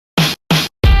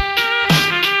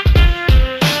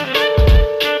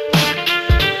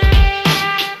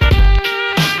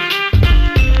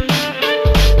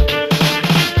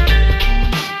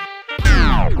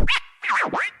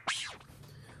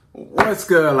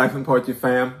good, Life and Poetry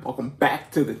fam? Welcome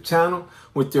back to the channel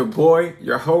with your boy,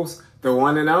 your host, the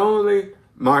one and only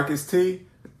Marcus T,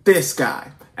 this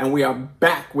guy. And we are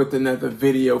back with another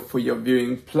video for your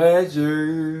viewing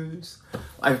pleasures.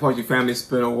 Life and Poetry family, it's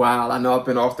been a while. I know I've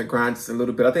been off the grind just a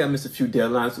little bit. I think I missed a few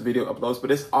deadlines for video uploads,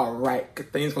 but it's all right.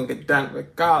 Things gonna get done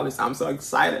regardless. I'm so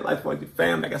excited, Life and Poetry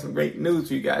family. I got some great news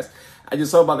for you guys. I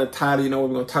just saw about the title, you know what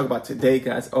we're gonna talk about today,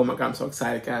 guys. Oh my God, I'm so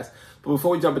excited, guys. But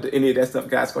before we jump into any of that stuff,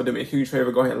 guys, go do me a huge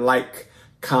favor. Go ahead and like,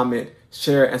 comment,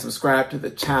 share, and subscribe to the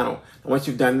channel. And once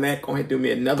you've done that, go ahead and do me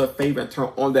another favor and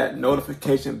turn on that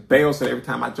notification bell so that every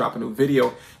time I drop a new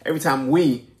video, every time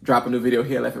we drop a new video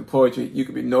here at Life and Poetry, you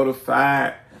can be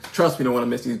notified. Trust me, you don't want to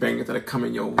miss these bangers that are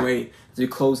coming your way as we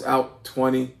close out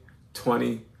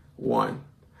 2021.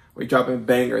 We're dropping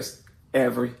bangers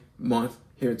every month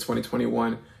here in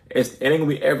 2021. It ain't gonna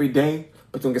be every day,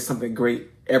 but you're gonna get something great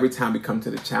every time we come to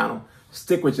the channel.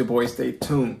 Stick with your boy, stay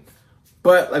tuned.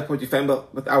 But like what you family,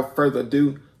 without further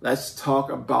ado, let's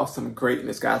talk about some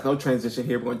greatness, guys. No transition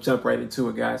here. We're gonna jump right into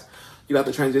it, guys. You got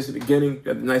the transition at the beginning. You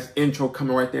got the nice intro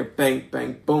coming right there. Bang,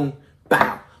 bang, boom,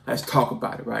 bow. Let's talk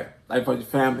about it, right? Like what your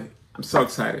family. I'm so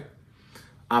excited.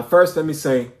 First, let me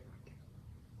say,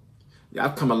 yeah,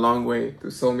 I've come a long way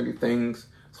through so many things,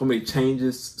 so many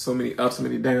changes, so many ups, so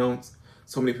many downs,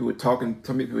 so many people talking,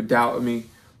 so many people doubting me,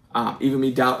 even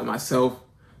me doubting myself.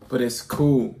 But it's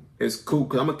cool. It's cool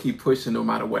because I'm going to keep pushing no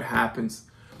matter what happens.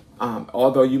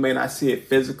 Although you may not see it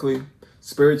physically,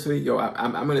 spiritually,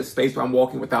 I'm in a space where I'm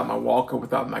walking without my walker,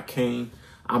 without my cane.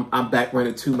 I'm back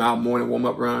running 2-mile morning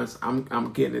warm-up runs.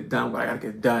 I'm getting it done what I got to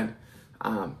get done.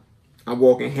 I'm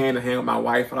walking hand in hand with my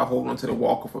wife, and I hold on to the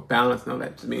walker for balance. Know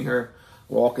that just me and her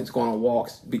walking, just going on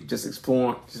walks, just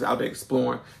exploring, just out there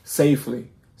exploring safely.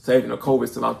 Safe, you know,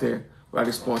 COVID's still out there. We're out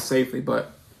exploring safely,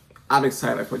 but I'm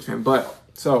excited for you. But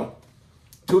so,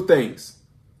 two things: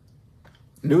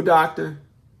 new doctor,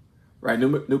 right?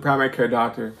 New primary care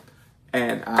doctor,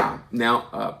 and now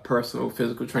a personal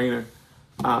physical trainer.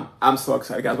 I'm so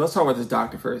excited, guys. Let's talk about this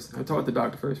doctor first. I'll talk about the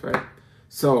doctor first, right?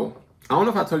 So, I don't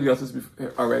know if I told you guys this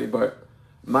before already, but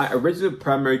my original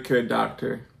primary care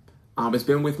doctor has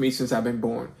been with me since I've been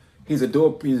born. He's a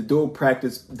dual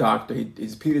practice doctor.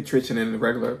 He's a pediatrician and a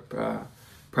regular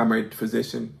primary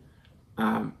physician.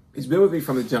 He's been with me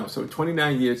from the jump. So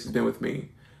 29 years he's been with me.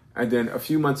 And then a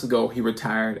few months ago, he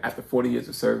retired after 40 years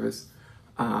of service.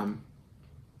 And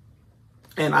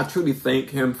I truly thank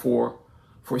him for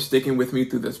sticking with me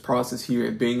through this process here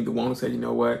and being the one who said, you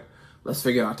know what, let's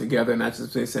figure it out together. And not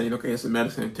just saying, okay, here's some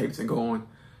medicine, take this and go on.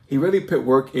 He really put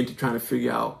work into trying to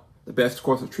figure out the best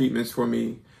course of treatments for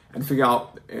me and figure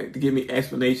out, to give me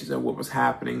explanations of what was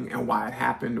happening and why it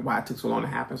happened, why it took so long to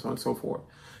happen, so on and so forth.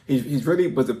 He's really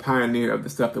was a pioneer of the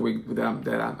stuff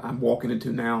that I'm walking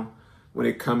into now when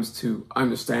it comes to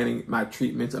understanding my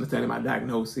treatments, understanding my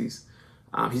diagnoses.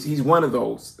 He's one of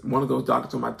those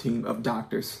doctors on my team of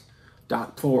doctors,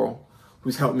 plural,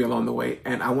 who's helped me along the way,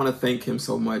 and I want to thank him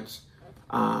so much.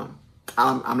 I'm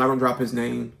not gonna drop his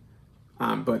name,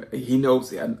 but he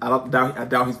knows. I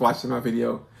doubt he's watching my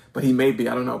video, but he may be.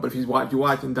 I don't know. But if you're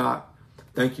watching, Doc,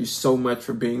 thank you so much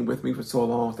for being with me for so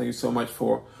long. Thank you so much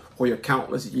for your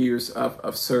countless years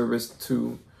of service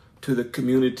to the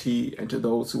community and to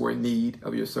those who are in need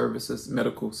of your services,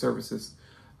 medical services,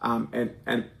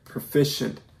 and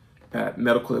proficient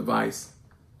medical advice.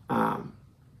 And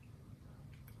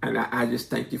I just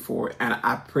thank you for it. And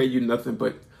I pray you nothing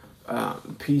but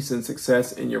peace and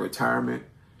success in your retirement,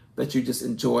 that you just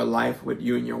enjoy life with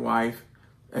you and your wife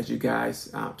as you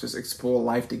guys just explore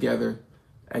life together,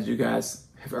 as you guys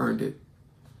have earned it.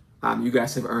 You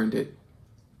guys have earned it.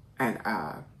 And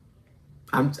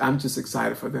I'm just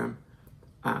excited for them.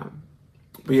 But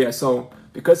yeah, so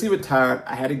because he retired,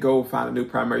 I had to go find a new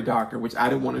primary doctor, which I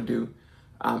didn't want to do.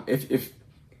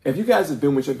 If you guys have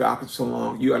been with your doctor so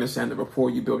long, you understand the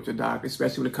rapport you build with your doctor,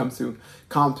 especially when it comes to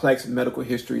complex medical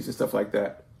histories and stuff like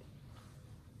that.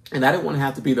 And I didn't want to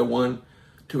have to be the one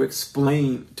to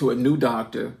explain to a new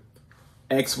doctor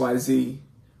XYZ,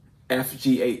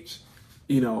 FGH.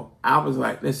 You know, I was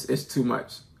like, it's too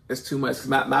much. It's too much.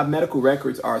 My medical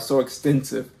records are so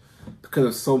extensive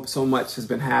because of so much has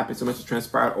been happening, so much has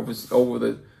transpired over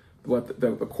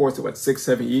the course of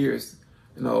 6-7 years.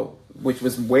 You know, which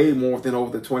was way more than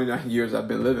over the 29 years I've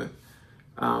been living.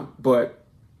 But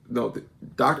no, the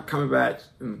Dr. Cumberbatch,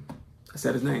 I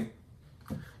said his name.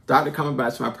 Dr.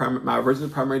 Cumberbatch, my original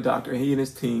primary doctor, he and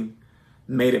his team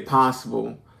made it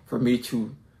possible for me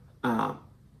to,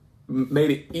 made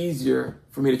it easier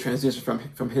for me to transition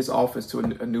from his office to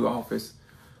a new office,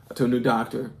 to a new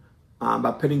doctor,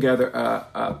 by putting together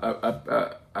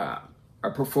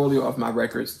a portfolio of my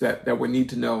records that would need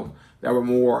to know, that were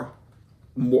more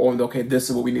on, okay, this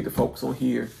is what we need to focus on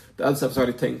here. The other stuff's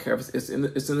already taken care of. It's in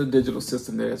the digital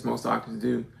system there, as most doctors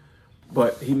do.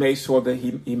 But he made sure that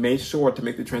he made sure to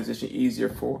make the transition easier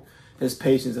for his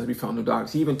patients as we found new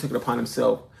doctors. He even took it upon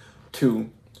himself to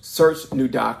search new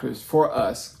doctors for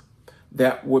us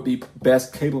that would be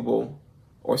best capable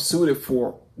or suited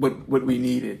for what we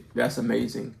needed. That's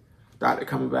amazing. Dr.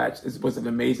 Cumberbatch was an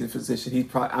amazing physician.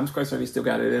 I'm quite certain he still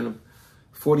got it in him.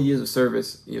 40 years of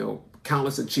service,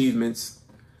 countless achievements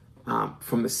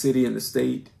from the city and the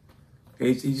state.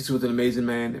 He just was an amazing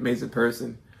man, amazing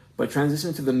person. But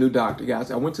transitioning to the new doctor,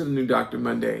 guys. I went to the new doctor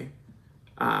Monday.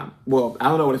 Well, I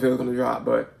don't know what if it was going to drop,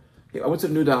 but I went to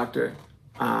the new doctor,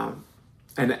 and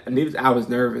I was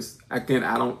nervous. Again,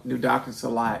 I don't do doctors a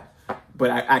lot, but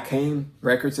I came,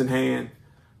 records in hand,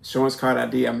 insurance card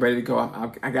ID. I'm ready to go.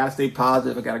 I got to stay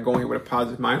positive. I got to go in here with a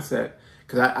positive mindset,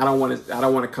 because I don't want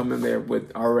to come in there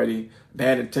with already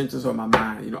bad intentions on my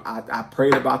mind. I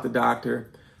prayed about the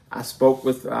doctor. I spoke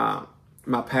with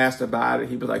my pastor about it.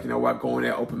 He was like, go in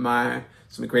there, open mind.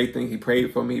 Some great things. He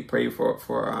prayed for me. He prayed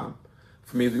for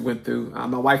me as we went through.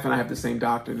 My wife and I have the same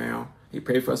doctor now. He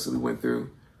prayed for us as we went through.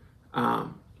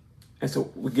 And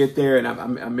so we get there, and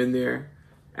I'm in there,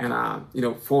 and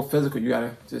for physical, you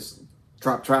gotta just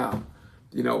drop trial.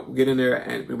 We get in there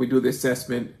and we do the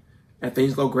assessment, and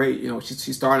things go great.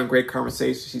 She started a great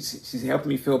conversation. She's helping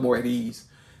me feel more at ease.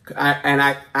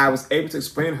 I was able to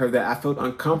explain to her that I felt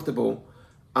uncomfortable,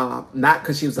 not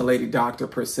because she was a lady doctor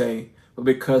per se, but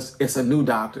because it's a new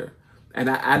doctor. And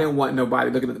I didn't want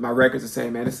nobody looking at my records and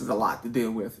saying, "Man, this is a lot to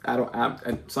deal with."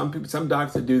 And some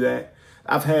doctors do that.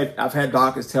 I've had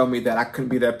doctors tell me that I couldn't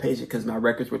be their patient because my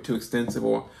records were too extensive,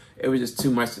 or it was just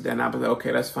too much to them. And I was like,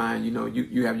 "Okay, that's fine.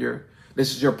 You have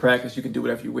this is your practice. You can do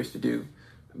whatever you wish to do."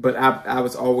 But I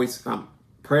was always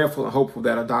prayerful and hopeful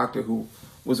that a doctor who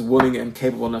was willing and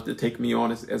capable enough to take me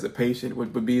on as a patient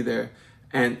would be there.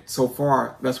 And so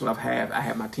far, that's what I've had. I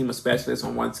have my team of specialists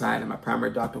on one side and my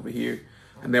primary doctor over here.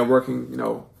 And they're working,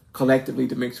 collectively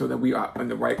to make sure that we are on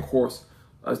the right course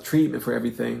of treatment for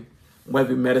everything,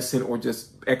 whether it be medicine or just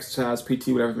exercise,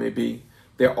 PT, whatever it may be.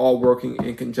 They're all working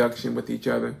in conjunction with each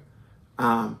other,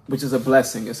 which is a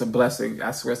blessing. It's a blessing.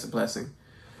 I swear it's a blessing.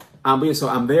 But yeah, so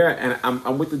I'm there, and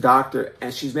I'm with the doctor,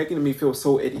 and she's making me feel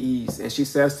so at ease. And she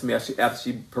says to me, after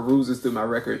she peruses through my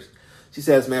records, she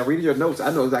says, "Man, reading your notes,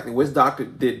 I know exactly which doctor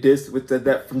did this, which did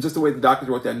that, from just the way the doctors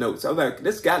wrote their notes." I was like,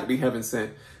 this got to be heaven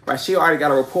sent. Right? She already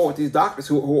got a rapport with these doctors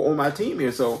who are on my team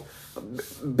here. So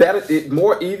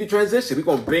more easy transition. We're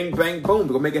going to bing, bang, boom.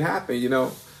 We're going to make it happen,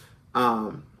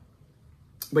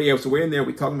 But yeah, so we're in there.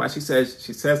 We're talking about, she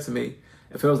says to me,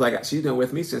 it feels like she's been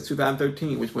with me since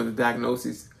 2013, which when the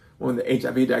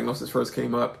HIV diagnosis first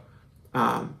came up.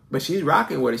 But she's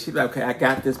rocking with it. She's like, "Okay, I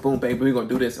got this. Boom, baby. We're going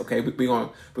to do this. Okay, we're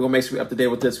gonna make sure we're up to date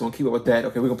with this. We're going to keep up with that.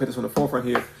 Okay, we're going to put this on the forefront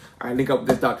here. All right, link up with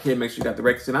this doctor here. Make sure you got the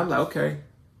records." And I'm like, "Okay.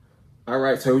 All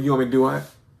right, so you want me to do what?"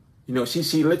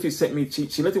 She literally sent me, she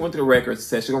literally went to the records and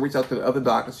said she's going to reach out to the other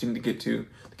doctors she need to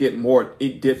get more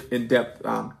in-depth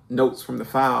notes from the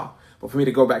file. But for me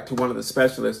to go back to one of the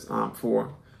specialists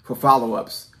for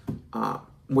follow-ups,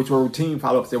 which were routine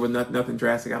follow-ups. There was nothing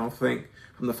drastic, I don't think,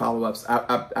 from the follow-ups.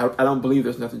 I don't believe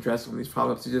there's nothing drastic from these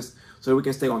follow-ups. It's just so we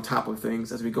can stay on top of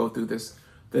things as we go through this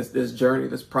journey,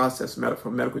 this process for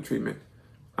medical treatment.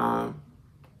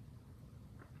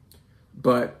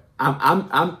 But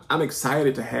I'm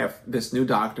excited to have this new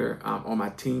doctor on my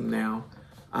team now.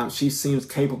 She seems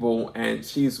capable, and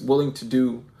she's willing to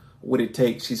do what it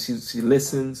takes. She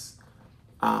listens.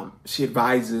 She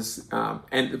advises,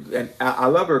 and I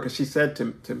love her because she said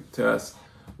to us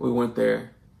when we went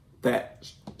there that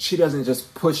she doesn't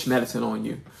just push medicine on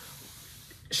you.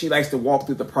 She likes to walk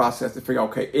through the process to figure out,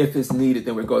 okay, if it's needed,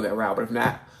 then we go that route. But if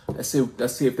not, let's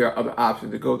see if there are other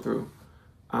options to go through.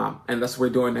 And that's what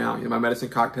we're doing now. My medicine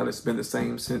cocktail has been the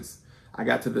same since I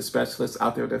got to the specialist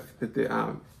out there,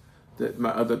 my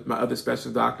other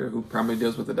specialist doctor who primarily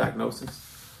deals with the diagnosis.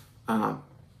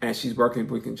 And she's working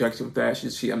in conjunction with that.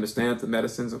 She understands the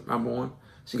medicines I'm on.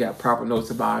 She got proper notes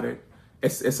about it.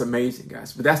 It's amazing,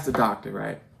 guys. But that's the doctor,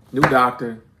 right? New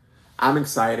doctor. I'm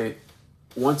excited.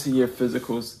 Once a year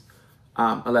physicals.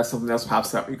 Unless something else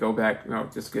pops up, we go back,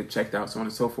 just get checked out, so on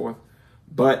and so forth.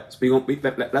 But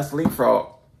let's leapfrog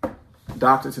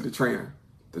doctor to the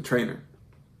trainer,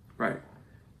 right?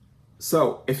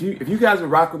 So if you guys have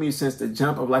rocked with me since the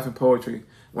jump of Life and Poetry,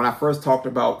 when I first talked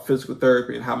about physical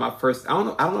therapy and how my first, I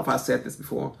don't know if I said this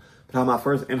before, but how my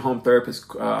first in-home therapist,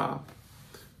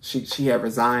 she had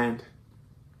resigned.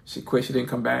 She quit. She didn't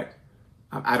come back.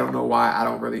 I don't know why. I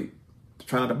don't really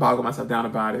try not to boggle myself down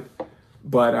about it.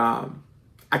 But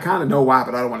I kind of know why,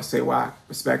 but I don't want to say why,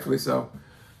 respectfully so.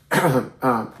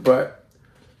 But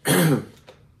you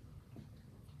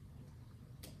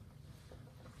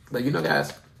know,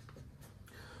 guys,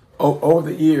 over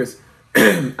the years,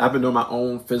 I've been doing my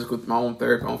own physical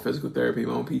therapy,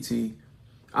 my own PT.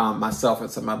 Myself and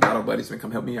some of my battle buddies have been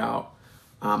come help me out.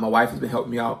 My wife has been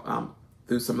helping me out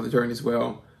through some of the journey as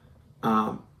well.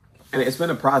 And it's been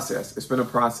a process. It's been a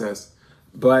process,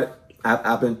 but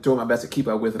I've been doing my best to keep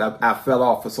up with it. I fell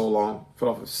off for so long.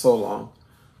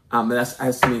 And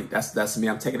that's me. That's me.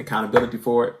 I'm taking accountability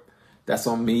for it. That's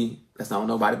on me. That's not on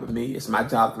nobody but me. It's my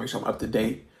job to make sure I'm up to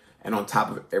date and on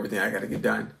top of everything I got to get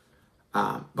done.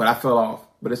 But I fell off.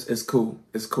 But it's cool.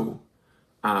 It's cool.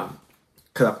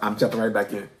 Because I'm jumping right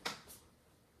back in.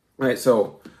 Right.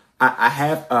 So I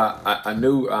have a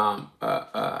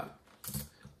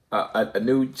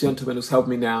new gentleman who's helped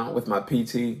me now with my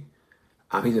PT.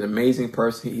 He's an amazing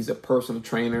person. He's a personal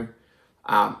trainer.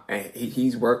 And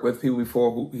he's worked with people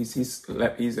before. He's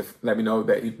let me know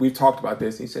that we've talked about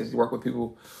this. He says he's worked with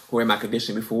people who are in my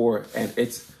condition before, and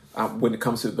it's when it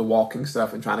comes to the walking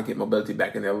stuff and trying to get mobility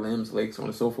back in their limbs, legs, so on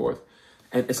and so forth.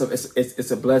 And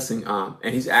it's a blessing.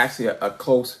 And he's actually a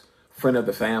close friend of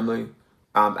the family.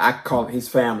 I call him, he's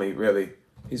family, really.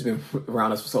 He's been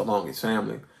around us for so long. He's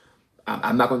family.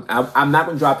 I'm not going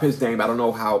to drop his name. I don't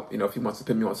know how, if he wants to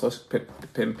put me on social,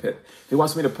 if he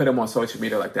wants me to put him on social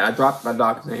media like that. I dropped my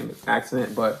doctor's name by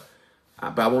accident, but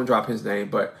I won't drop his name.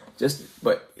 But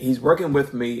he's working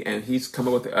with me, and he's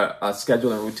coming with a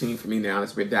schedule and routine for me now.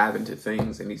 As we dive into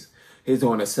things, and he's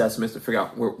doing assessments to figure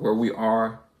out where we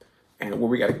are and where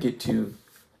we got to get to.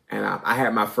 And I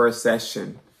had my first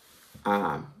session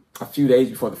a few days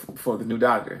before the new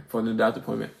doctor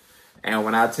appointment. And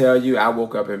when I tell you I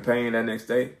woke up in pain that next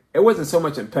day, it wasn't so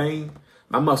much in pain.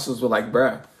 My muscles were like,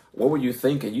 bruh, what were you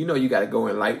thinking? You got to go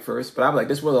in light first. But I was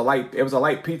like, it was a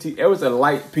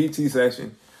light PT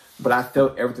session. But I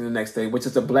felt everything the next day, which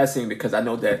is a blessing because I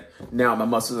know that now my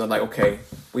muscles are like, okay,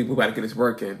 we got to get this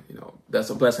working.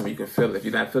 That's a blessing when you can feel it. If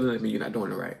you're not feeling it, you're not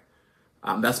doing it right.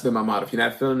 That's been my motto. If you're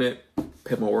not feeling it,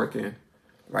 put more work in.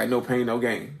 Right? No pain, no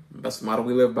gain. That's the motto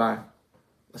we live by.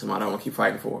 That's the motto I want to keep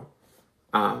fighting for.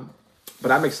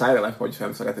 But I'm excited, like, for you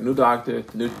family. So I got the new doctor,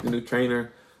 the new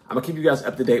trainer. I'm gonna keep you guys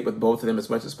up to date with both of them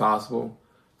as much as possible.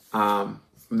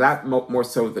 Not more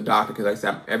so with the doctor because, like I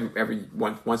said, every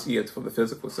once a year for the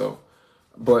physical. So,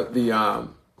 but the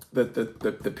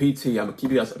PT, I'm gonna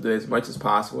keep you guys up to date as much as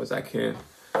possible as I can.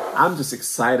 I'm just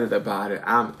excited about it.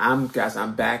 I'm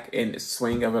back in the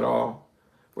swing of it all.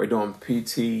 We're doing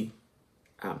PT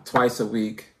twice a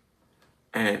week,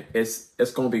 and it's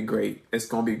gonna be great. It's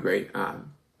gonna be great.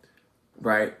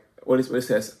 Right? What it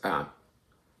says?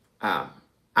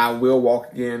 I will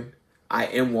walk again. I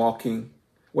am walking.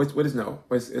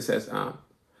 It says?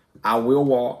 I will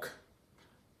walk.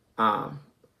 I'm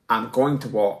going to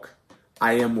walk.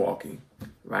 I am walking.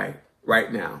 Right?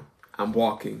 Right now, I'm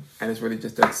walking, and it's really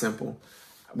just that simple.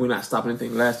 We're not stopping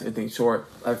anything less, anything short.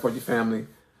 Like for your family,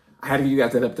 I had to give you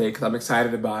guys that update because I'm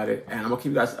excited about it, and I'm gonna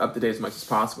keep you guys up to date as much as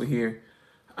possible here.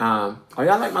 Oh,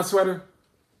 y'all like my sweater?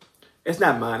 It's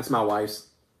not mine. It's my wife's.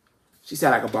 She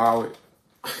said I could borrow it.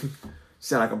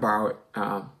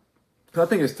 Because I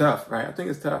think it's tough, right? I think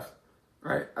it's dope.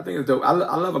 I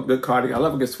love a good cardigan. I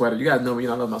love a good sweater. You guys know me.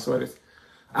 I love my sweaters.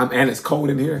 And it's cold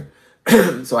in here.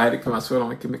 So I had to put my sweater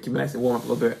on and keep it nice and warm up a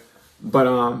little bit. But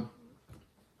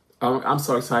I'm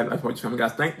so excited for you,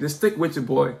 guys. Just stick with your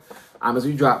boy. As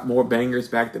we drop more bangers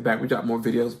back to back. We drop more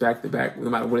videos back to back, no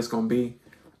matter what it's going to be.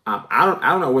 I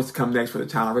don't know what's to come next for the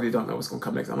channel. I really don't know what's going to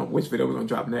come next. I don't know which video we're going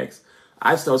to drop next.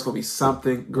 I just know it's going to be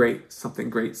something great. Stick with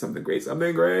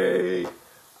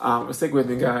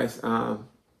me, guys. And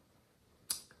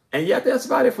yeah, that's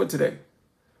about it for today.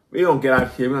 We're going to get out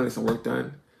of here. We're going to get some work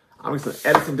done. I'm going to get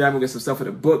some editing done. We'll get some stuff for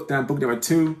the book done. Book number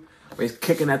 2. We're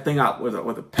kicking that thing out with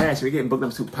a passion. We're getting book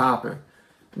number 2 popping.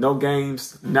 No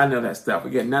games, none of that stuff.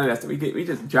 We get none of that stuff. We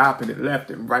just dropping it left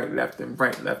and right.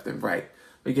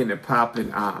 We're getting it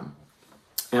popping.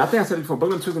 And I think I said it before, book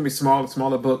number 2 is going to be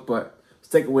smaller book, but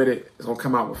stick with it. It's going to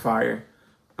come out with fire.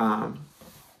 But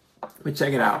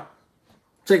check it out.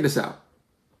 Check this out.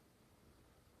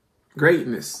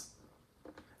 Greatness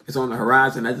is on the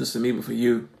horizon, not just for me, but for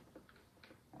you.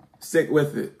 Stick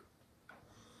with it.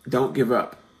 Don't give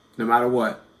up, no matter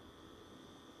what.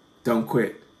 Don't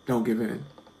quit. Don't give in.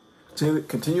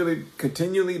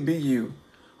 Continually be you,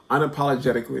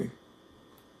 unapologetically,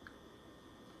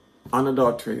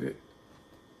 unadulterated.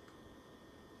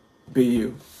 Be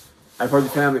you. I've heard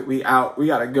your family. We out. We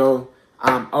gotta go.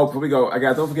 Before we go,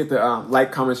 guys, don't forget to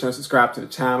like, comment, share, and subscribe to the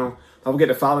channel. Don't forget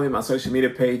to follow me on my social media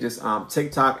pages.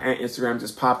 TikTok and Instagram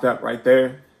just popped up right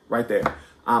there, right there.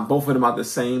 Both of them are the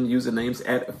same usernames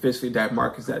at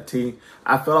officially.marcus.t.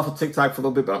 I fell off of TikTok for a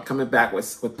little bit, but I'm coming back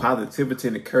with positivity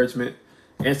and encouragement.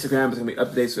 Instagram is going to be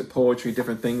updates with poetry,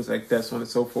 different things like that, so on and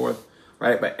so forth.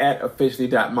 Right? But at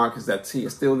officially.marcus.t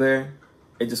is still there.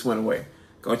 It just went away.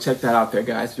 Go check that out there,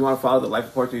 guys. If you want to follow the Life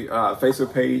of Poetry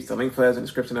Facebook page, the link for that is in the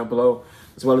description down below,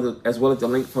 as well as the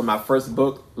link for my first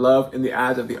book, Love in the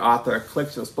Eyes of the Author, a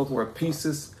collection of spoken word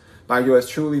pieces by yours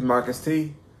truly, Marcus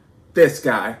T. This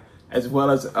guy, as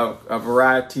well as a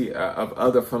variety of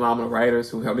other phenomenal writers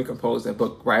who helped me compose that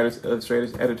book, writers,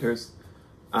 illustrators, editors,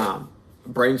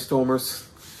 brainstormers,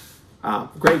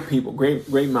 great people, great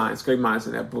minds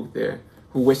in that book there,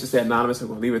 who wish to stay anonymous. I'm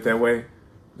going to leave it that way.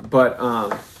 But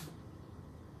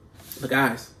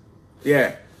guys,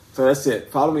 yeah, so that's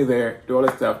it. Follow me there. Do all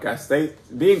that stuff, guys.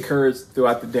 Be encouraged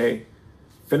throughout the day.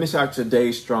 Finish out your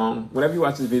day strong. Whenever you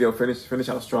watch this video, finish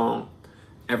out strong.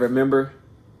 And remember,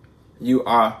 you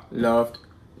are loved,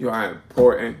 you are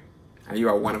important, and you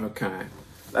are one of a kind.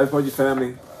 Life of Poetry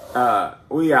family,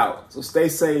 we out. So stay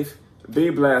safe,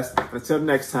 be blessed. Until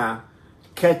next time,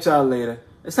 catch y'all later.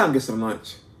 It's time to get some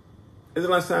lunch. Is it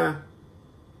lunchtime?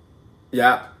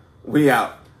 Yeah, we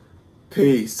out.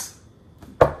 Peace.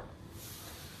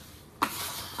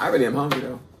 I really am hungry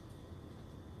though.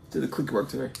 Did the click work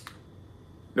today?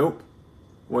 Nope.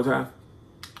 One time.